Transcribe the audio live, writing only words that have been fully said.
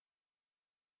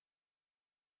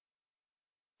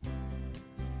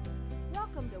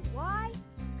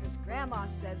'Cause Grandma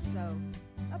Says So,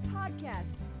 a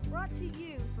podcast brought to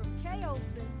you from Kay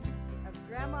Olson of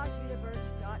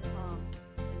Grandma'sUniverse.com,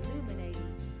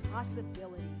 illuminating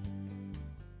possibility.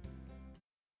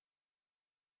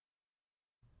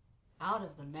 Out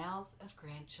of the Mouths of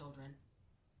Grandchildren.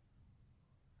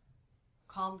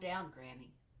 Calm Down,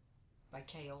 Grammy, by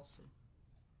Kay Olson.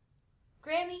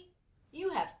 Grammy,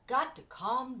 you have got to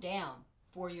calm down,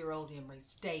 4-year-old Emery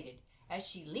stated as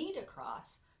she leaned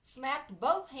across, smacked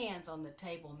both hands on the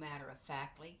table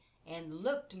matter-of-factly, and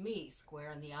looked me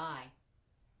square in the eye.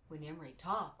 When Emery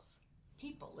talks,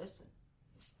 people listen,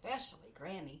 especially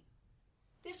Grammy.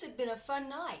 This had been a fun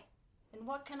night, and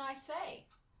what can I say?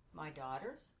 My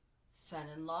daughters,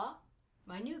 son-in-law,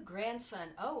 my new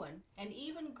grandson Owen, and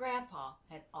even Grandpa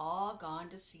had all gone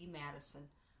to see Madison,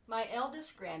 my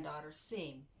eldest granddaughter,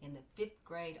 sing in the 5th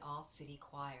grade all-city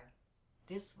choir.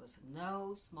 This was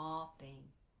no small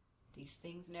thing. These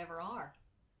things never are.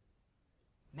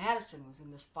 Madison was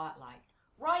in the spotlight,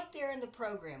 right there in the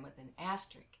program with an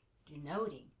asterisk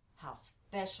denoting how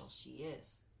special she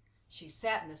is. She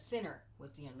sat in the center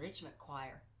with the enrichment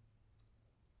choir.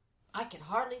 I could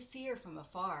hardly see her from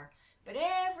afar, but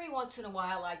every once in a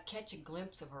while I'd catch a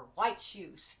glimpse of her white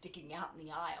shoes sticking out in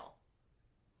the aisle.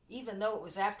 Even though it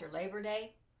was after Labor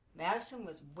Day, Madison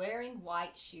was wearing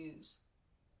white shoes.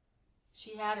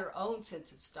 She had her own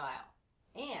sense of style,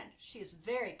 and she is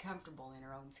very comfortable in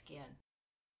her own skin.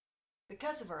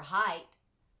 Because of her height,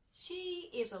 she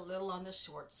is a little on the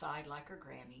short side like her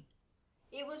Grammy.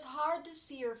 It was hard to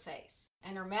see her face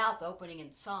and her mouth opening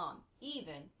in song,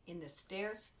 even in the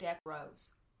stair-step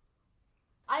rows.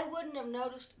 I wouldn't have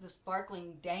noticed the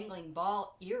sparkling, dangling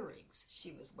ball earrings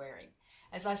she was wearing,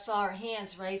 as I saw her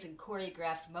hands raise in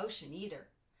choreographed motion either.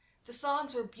 The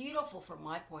songs were beautiful from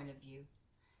my point of view,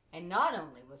 and not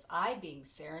only was I being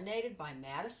serenaded by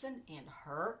Madison and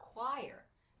her choir,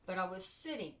 but I was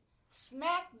sitting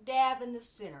smack dab in the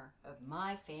center of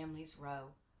my family's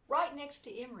row, right next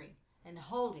to Emery, and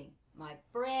holding my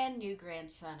brand new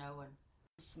grandson Owen,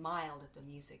 who smiled at the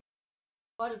music.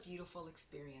 What a beautiful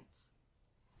experience.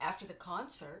 After the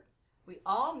concert, we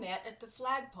all met at the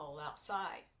flagpole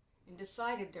outside and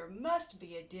decided there must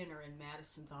be a dinner in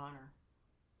Madison's honor.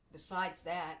 Besides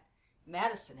that,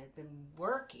 Madison had been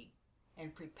working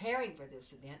and preparing for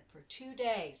this event for 2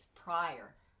 days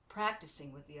prior,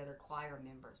 practicing with the other choir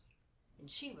members, and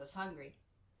she was hungry.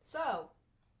 So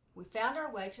we found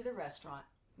our way to the restaurant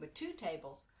with 2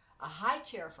 tables, a high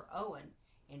chair for Owen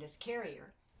and his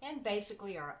carrier, and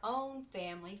basically our own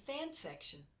family fan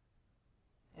section.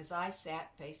 As I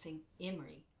sat facing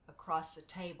Emery across the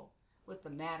table with the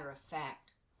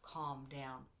matter-of-fact, calm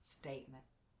down statement.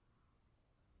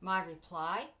 My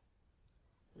reply?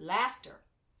 Laughter.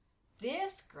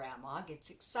 This grandma gets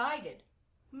excited.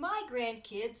 My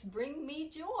grandkids bring me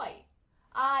joy.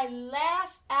 I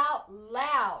laugh out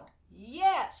loud,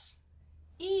 yes,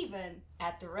 even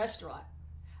at the restaurant.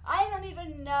 I don't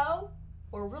even know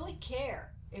or really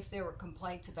care if there were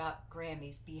complaints about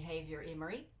Grammy's behavior,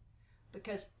 Emery,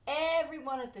 because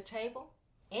everyone at the table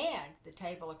and the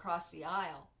table across the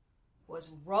aisle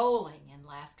was rolling in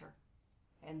laughter,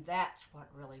 and that's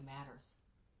what really matters.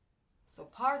 So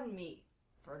pardon me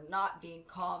for not being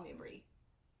calm, Emery.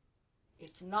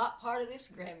 It's not part of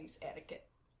this Grammy's etiquette.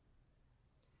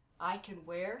 I can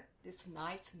wear this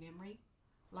night's memory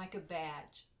like a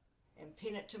badge and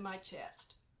pin it to my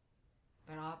chest,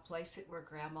 but I'll place it where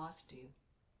grandmas do,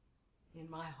 in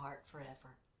my heart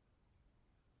forever.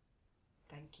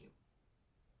 Thank you.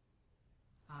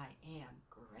 I am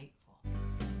grateful.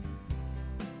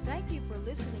 Thank you for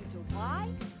listening to Why?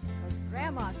 'Cause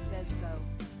Grandma Says So,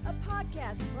 a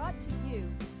podcast brought to you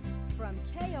from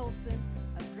Kay Olson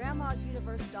of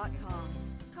Grandma'sUniverse.com.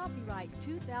 Copyright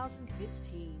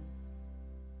 2015.